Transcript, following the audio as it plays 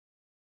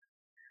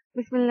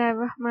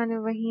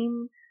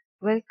Bismillahirrahmanirrahim.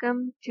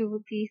 Welcome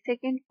to the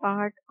second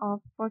part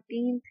of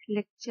 14th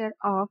lecture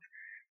of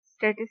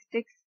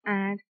Statistics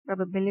and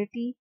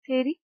Probability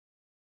Theory.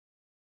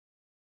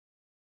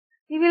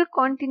 We will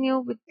continue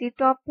with the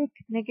topic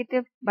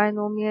negative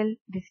binomial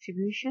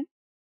distribution.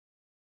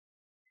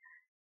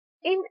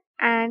 In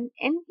an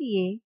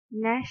NBA,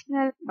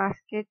 National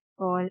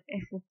Basketball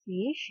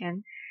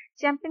Association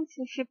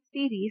championship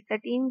series, the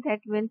team that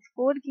wins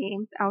 4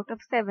 games out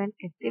of 7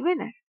 is the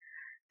winner.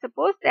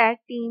 Suppose that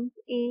teams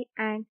A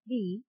and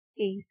B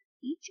face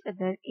each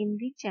other in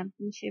the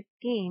championship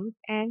games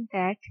and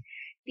that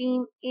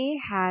team A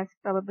has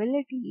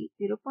probability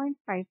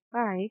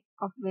 0.55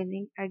 of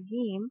winning a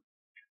game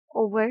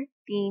over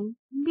team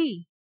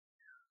B.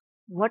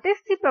 What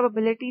is the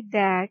probability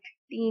that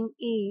team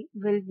A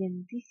will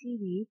win the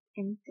series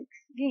in 6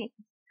 games?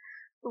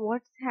 So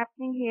what's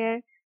happening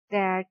here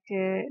that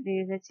there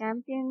is a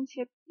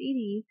championship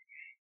series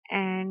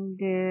and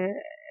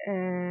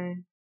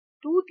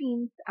two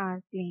teams are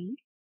playing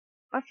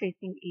or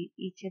facing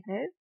each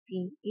other,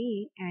 team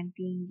A and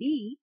team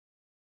B,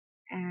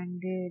 and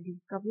the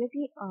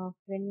probability of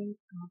winning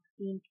of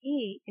team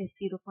A is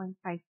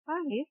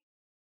 0.55,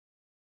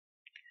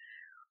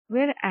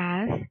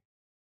 whereas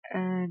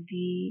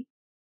the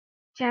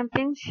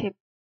championship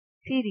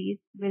series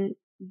will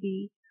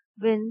be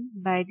won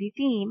by the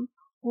team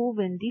who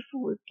win the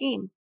 4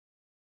 games.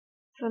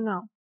 So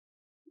now,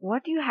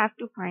 what you have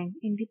to find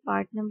in the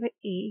part number A,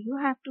 you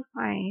have to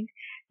find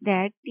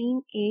that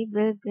team A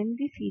will win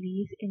the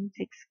series in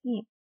 6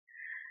 games.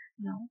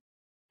 Now,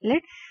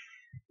 let's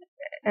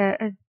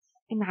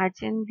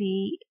imagine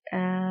the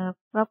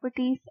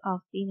properties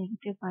of the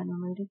negative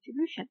binomial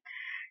distribution.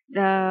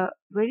 The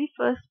very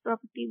first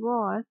property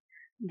was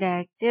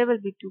that there will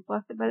be 2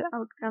 possible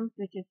outcomes,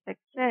 which is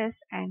success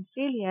and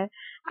failure.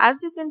 As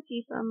you can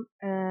see from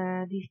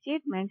the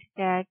statement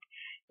that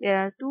there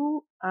are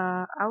 2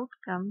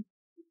 outcomes,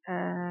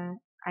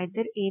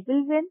 either A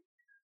will win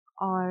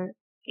or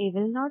A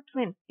will not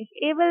win. If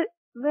A will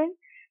win,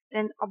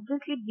 then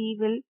obviously B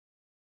will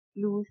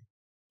lose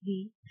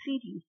the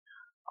series,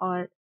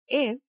 or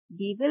if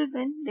B will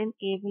win, then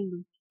A will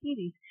lose the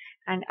series.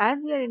 And as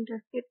we are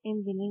interested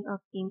in winning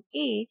of team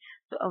A,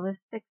 so our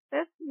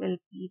success will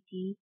be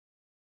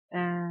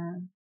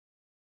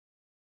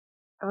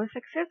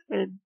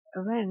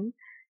when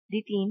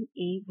the team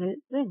A will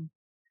win.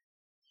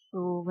 So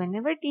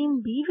whenever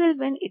team B will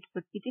win, it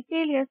would be the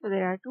failure. So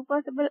there are 2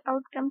 possible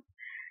outcomes.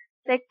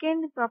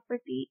 Second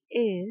property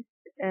is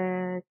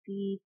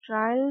the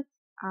trials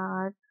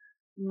are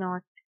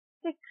not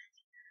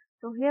fixed.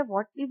 So here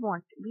what we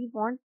want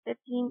the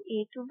team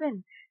A to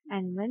win,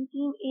 and when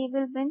team A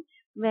will win,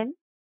 when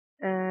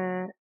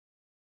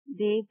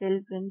they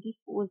will win the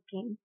 4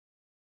 games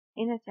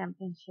in a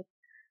championship.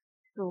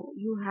 So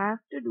you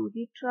have to do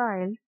the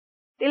trial.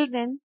 Till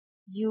then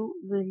you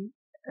will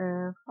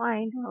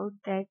find out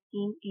that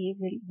team A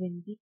will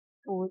win the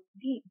 4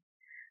 games.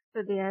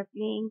 So they are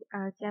playing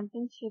a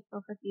championship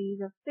of a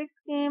series of 6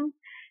 games,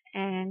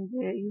 and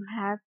you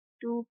have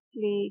to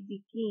play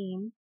the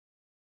game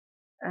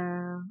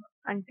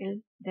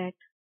until that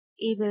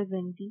A will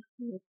win the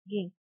 4th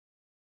game.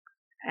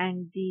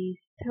 And the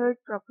third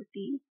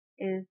property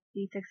is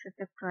the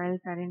successive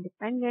trials are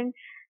independent,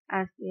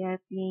 as they are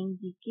playing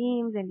the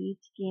games and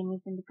each game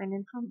is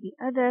independent from the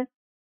other.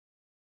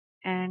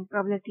 And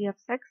probability of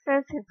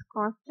success is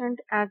constant,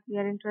 as we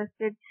are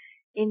interested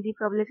in the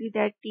probability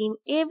that team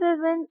A will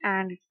win,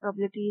 and its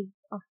probability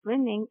of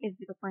winning is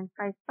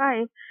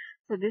 0.55.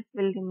 So this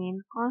will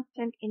remain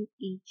constant in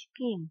each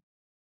game.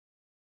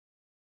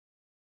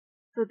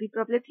 So the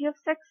probability of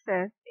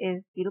success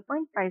is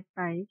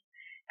 0.55,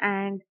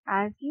 and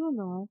as you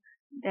know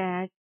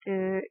that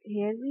here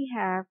we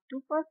have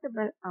 2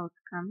 possible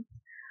outcomes.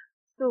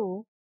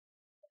 So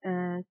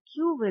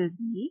Q will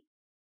be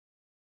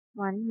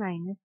 1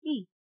 minus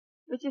B,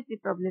 which is the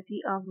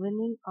probability of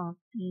winning of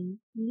team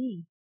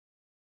B,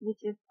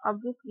 which is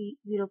obviously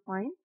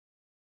 0.45.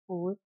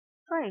 1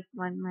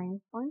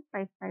 minus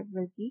 0.55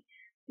 will be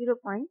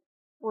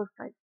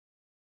 0.45.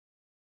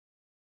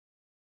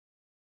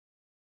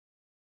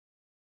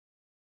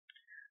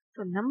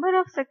 So number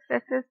of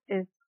successes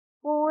is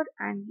 4,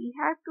 and we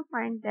have to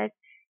find that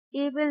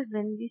A will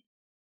win this.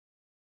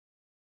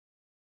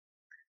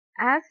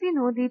 As we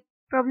know, the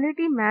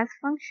probability mass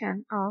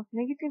function of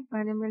negative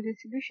binomial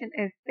distribution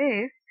is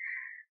this.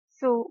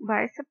 So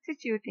by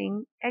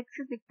substituting x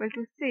is equal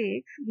to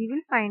 6, we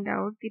will find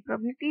out the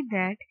probability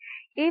that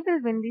A will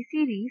win the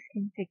series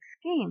in 6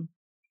 games.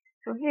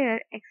 So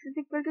here x is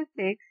equal to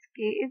 6,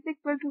 k is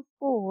equal to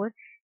 4,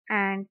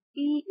 and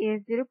p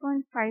is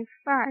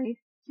 0.55,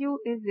 q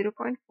is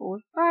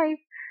 0.45.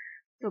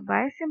 So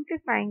by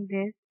simplifying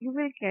this, you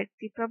will get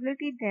the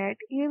probability that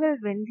A will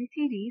win the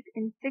series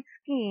in 6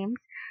 games,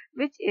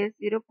 which is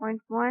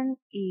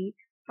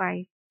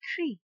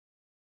 0.1853.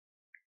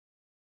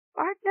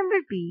 Part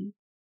number B,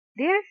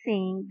 they are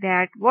saying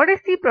that what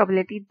is the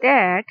probability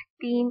that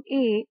team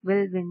A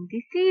will win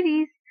the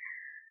series?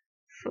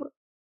 So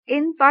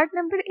In part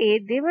number A,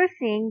 they were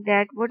saying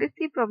that what is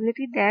the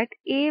probability that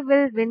A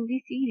will win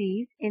the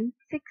series in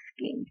 6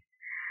 games.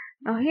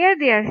 Now here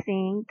they are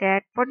saying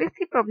that what is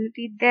the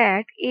probability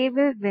that A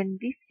will win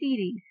the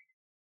series.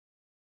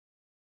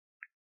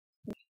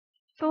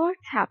 So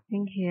what's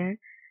happening here?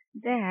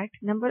 That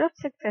number of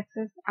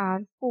successes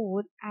are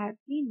 4, as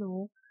we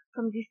know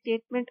from the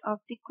statement of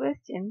the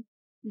question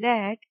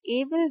that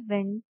A will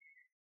win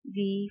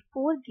the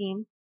 4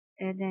 games,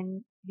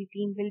 then the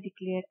team will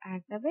declare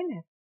as the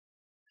winner.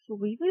 So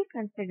we will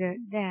consider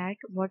that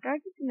what are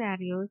the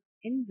scenarios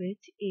in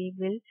which A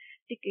will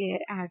declare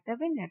as the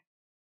winner.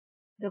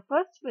 The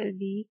first will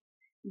be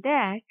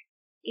that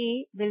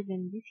A will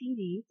win the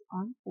series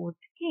on 4th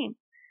game.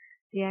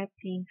 They are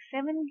playing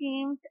 7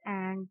 games,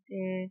 and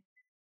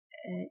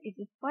it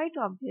is quite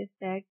obvious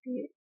that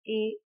Team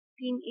A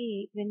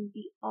win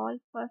the all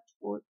first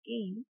 4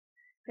 games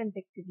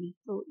consecutively.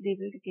 So they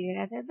will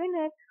declare as a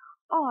winner,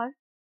 or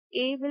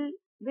A will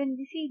win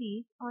the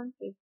series on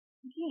 5th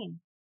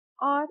game,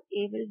 or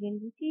A will win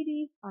the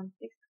series on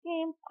 6th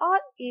game, or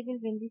A will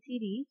win the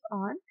series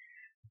on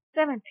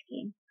 7th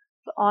game.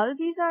 So all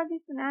these are the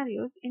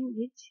scenarios in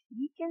which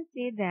we can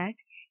say that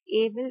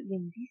A will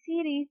win the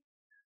series.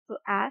 So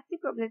as the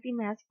probability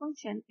mass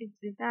function is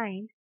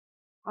designed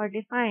or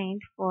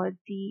defined for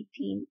the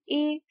team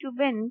A to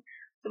win,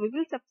 so we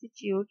will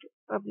substitute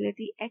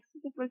probability x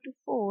is equal to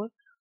 4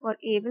 for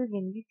A will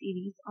win the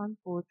series on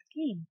 4th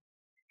game.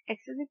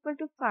 X is equal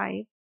to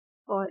 5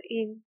 for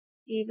A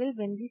will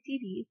win the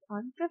series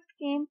on 5th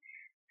game,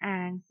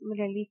 and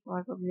similarly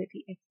for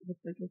probability x is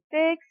equal to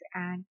 6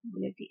 and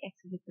probability x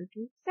is equal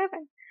to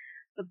 7.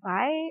 So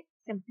by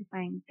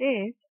simplifying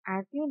this,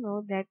 as you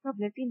know that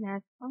probability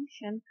mass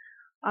function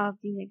of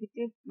the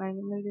negative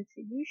binomial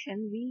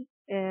distribution, we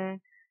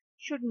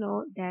should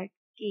know that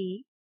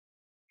k,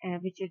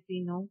 which is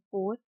we know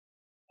 4,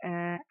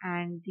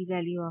 and the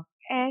value of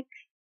x,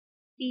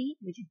 p,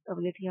 which is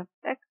probability of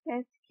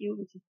success, q,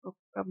 which is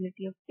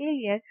probability of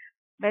failure.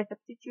 By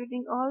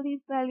substituting all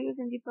these values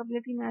in the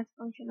probability mass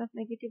function of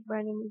negative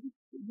binomial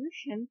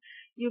distribution,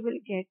 you will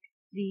get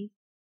the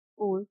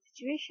whole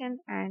situation,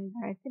 and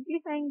by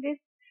simplifying this,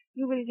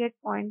 you will get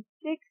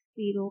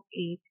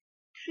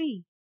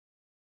 0.6083.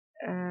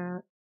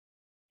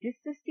 This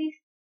is the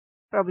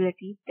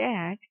probability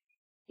that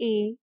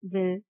A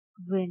will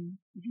win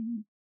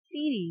the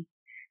series,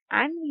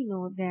 and we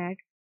know that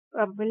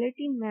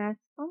probability mass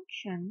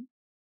function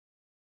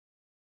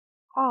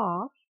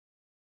of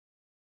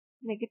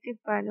negative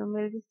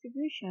binomial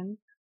distribution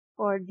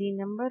for the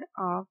number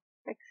of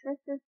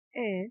successes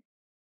is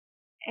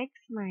x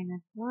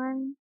minus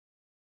 1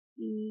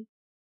 e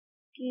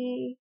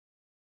k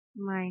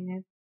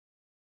minus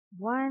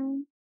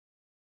 1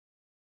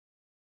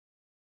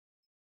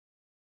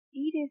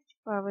 e raised to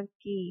power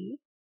k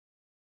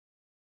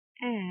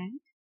and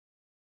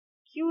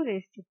q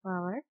raised to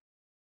power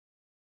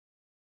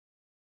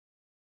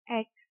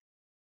x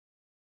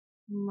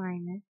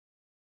minus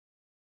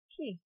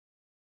k.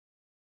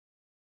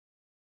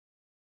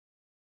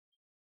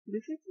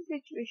 This is the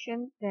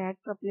situation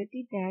that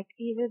probability that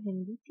A will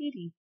win the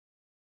series.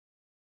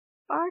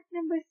 Part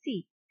number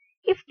C.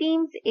 If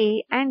teams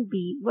A and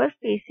B were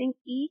facing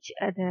each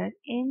other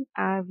in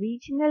a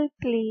regional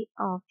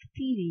playoff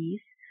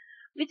series,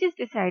 which is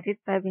decided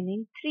by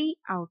winning 3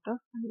 out of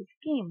 5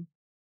 games,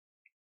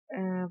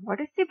 what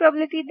is the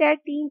probability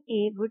that team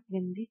A would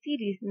win the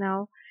series?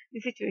 Now the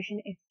situation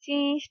is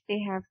changed. They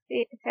have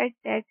said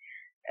that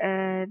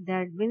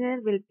that winner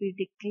will be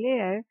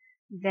declared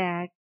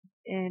that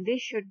they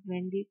should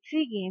win the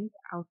 3 games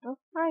out of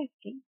 5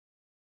 games.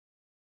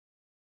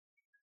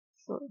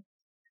 So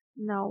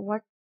now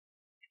what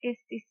is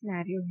the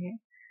scenario here?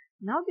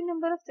 Now the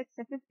number of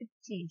successes is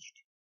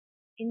changed.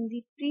 In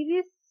the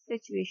previous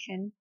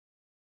situation,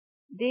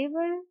 they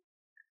were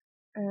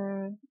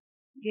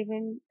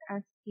given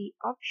us the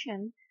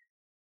option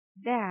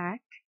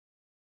that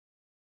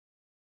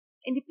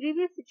in the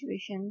previous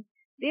situation,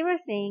 they were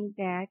saying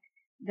that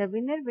the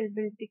winner will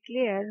be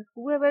declared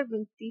whoever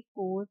wins the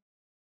 4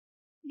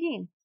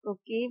 games. So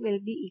k will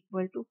be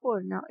equal to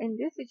 4. Now in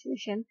this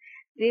situation,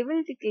 they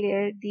will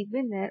declare the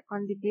winner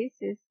on the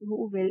basis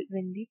who will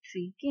win the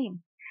 3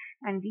 games.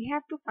 And we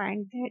have to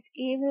find that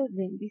A will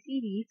win the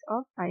series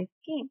of 5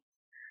 games.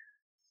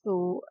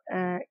 So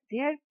they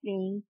are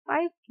playing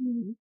 5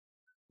 games.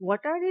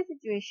 What are the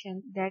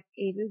situations that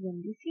A will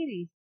win the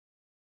series?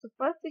 So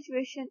first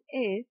situation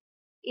is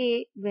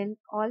A win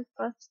all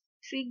first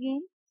 3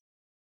 games.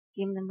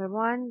 Game number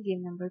 1,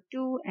 game number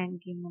 2 and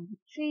game number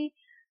 3.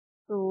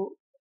 So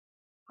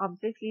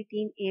obviously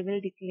team A will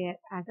declare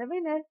as a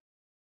winner,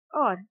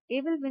 or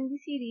A will win the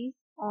series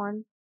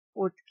on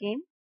 4th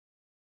game,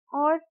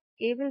 or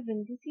A will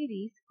win the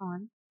series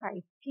on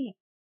 5th game.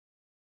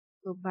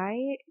 So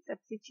by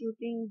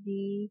substituting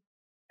the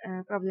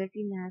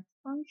probability mass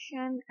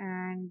function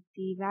and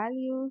the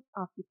values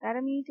of the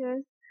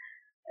parameters,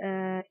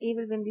 A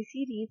will win the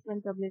series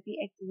when probability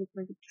x is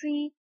equal to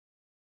 3,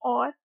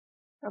 or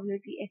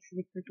probability x is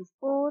equal to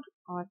 4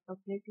 or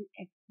probability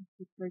x is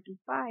equal to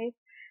 5,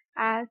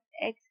 as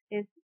x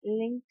is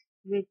linked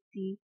with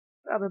the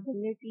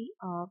probability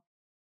of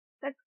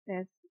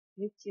success,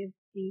 which is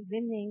the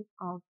winning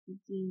of the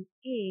team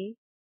A,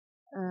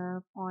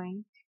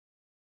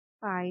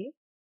 0.55.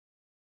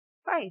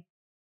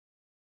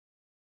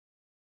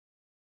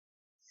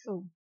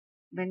 So,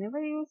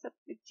 whenever you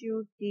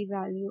substitute the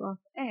value of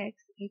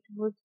x, it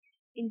would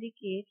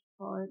indicate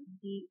for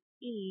the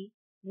A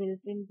will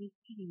win the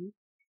series.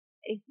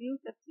 If you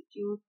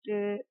substitute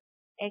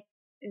x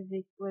is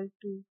equal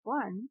to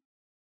 1,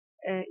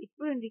 it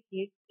will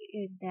indicate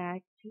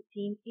that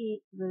team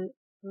A will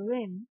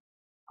win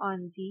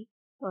on the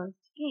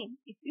first game.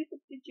 If you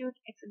substitute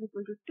x is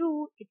equal to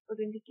 2, it would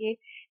indicate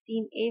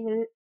team A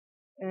will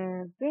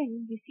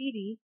win the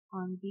series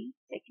on the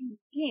second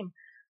game.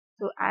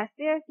 So as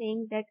they are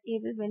saying that A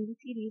will win the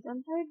series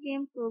on third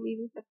game, so we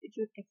will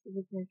substitute x is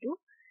equal to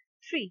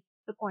 3.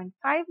 So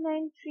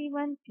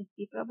 0.5931 is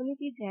the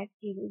probability that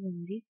A will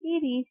win the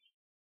series.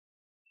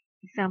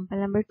 Example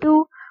number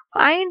 2.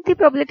 Find the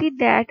probability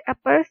that a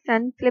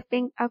person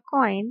flipping a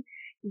coin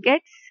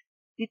gets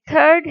the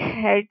third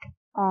head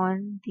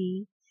on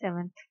the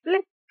seventh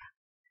flip.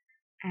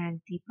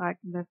 And the part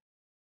number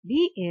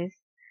B is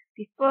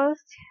the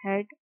first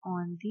head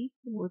on the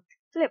fourth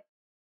flip.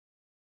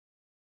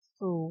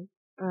 So,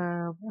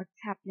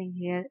 what's happening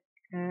here?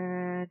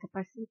 The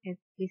person is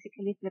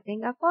basically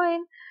flipping a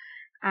coin,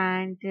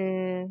 and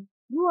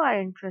you are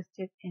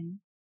interested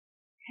in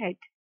head.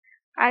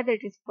 Either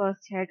it is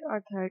first head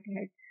or third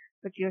head,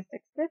 but your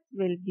success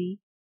will be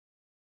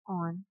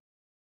on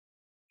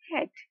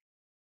head.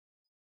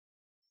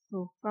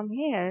 So, from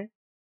here,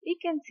 we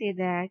can say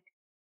that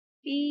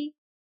P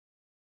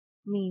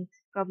means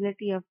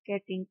probability of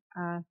getting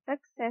a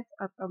success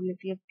or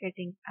probability of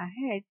getting a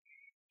head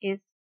is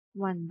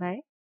 1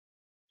 by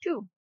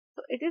 2.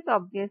 So it is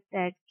obvious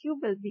that Q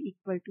will be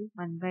equal to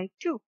 1 by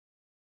 2.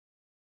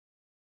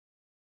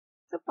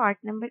 So part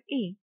number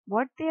A,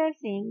 what they are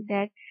saying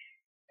that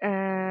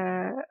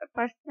a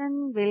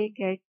person will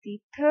get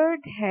the third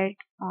head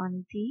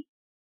on the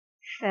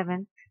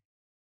seventh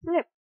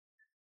flip.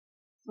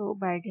 So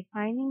by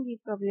defining the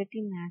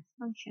probability mass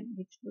function,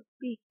 which would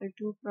be equal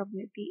to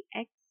probability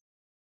x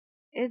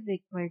is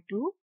equal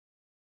to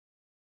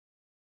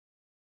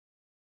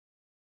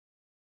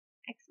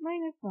x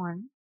minus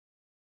 1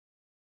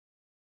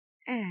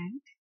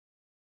 and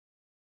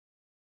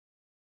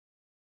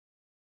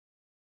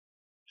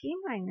k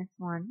minus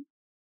 1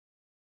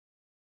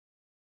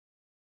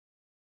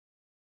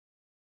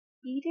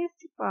 e raised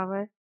to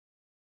power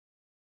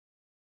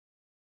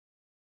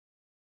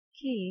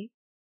k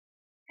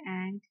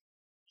and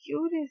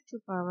q raised to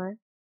power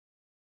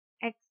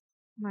x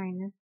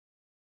minus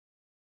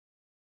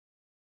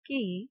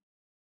k,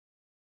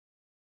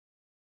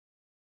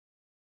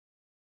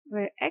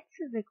 where x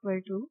is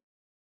equal to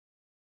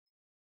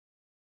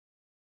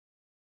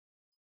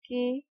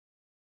k,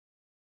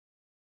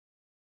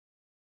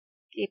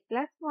 k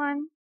plus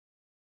 1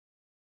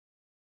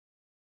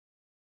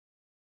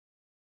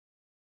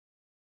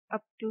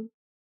 up to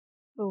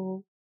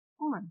so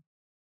on.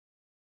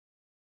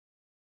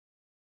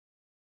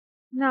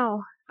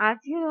 Now, as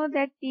you know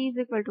that p is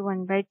equal to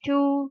 1 by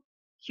 2,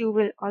 q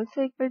will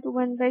also equal to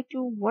 1 by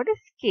 2. What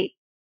is k?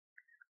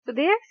 So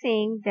they are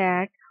saying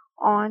that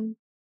on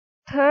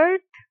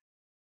third,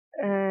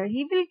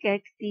 he will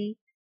get the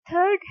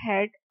third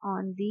head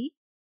on the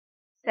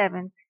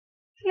seventh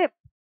flip.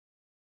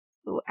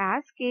 So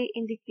as k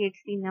indicates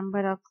the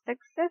number of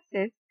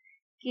successes,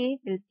 k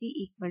will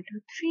be equal to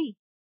 3.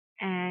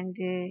 And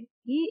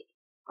he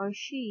or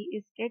she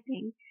is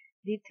getting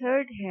the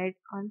third head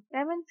on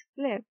seventh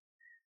flip,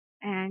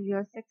 and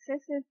your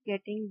success is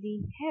getting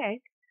the head,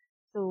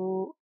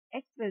 so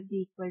x will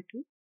be equal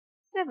to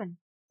 7.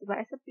 So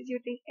by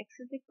substituting x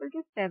is equal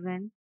to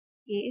 7,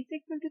 k is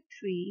equal to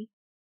 3,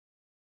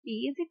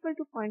 p is equal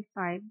to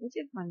 0.5, which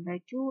is 1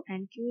 by 2,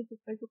 and q is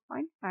equal to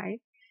 0.5,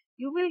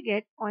 you will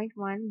get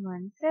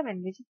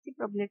 0.117, which is the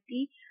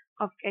probability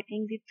of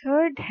getting the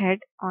third head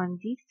on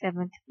the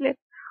seventh flip.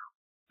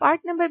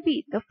 Part number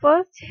B, the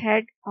first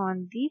head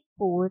on the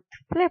fourth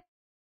flip.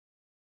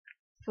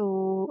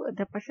 So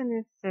the person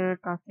is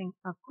tossing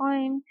a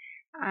coin,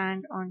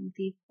 and on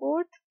the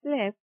fourth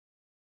flip,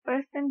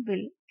 person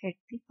will get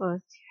the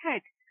first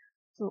head.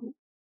 So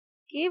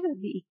k will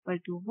be equal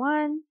to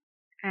 1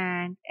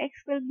 and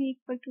x will be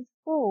equal to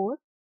 4.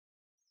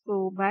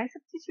 So by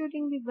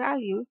substituting the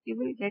values, you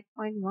will get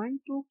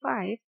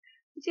 0.125,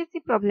 which is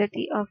the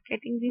probability of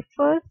getting the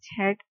first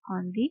head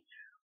on the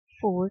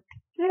fourth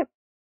flip.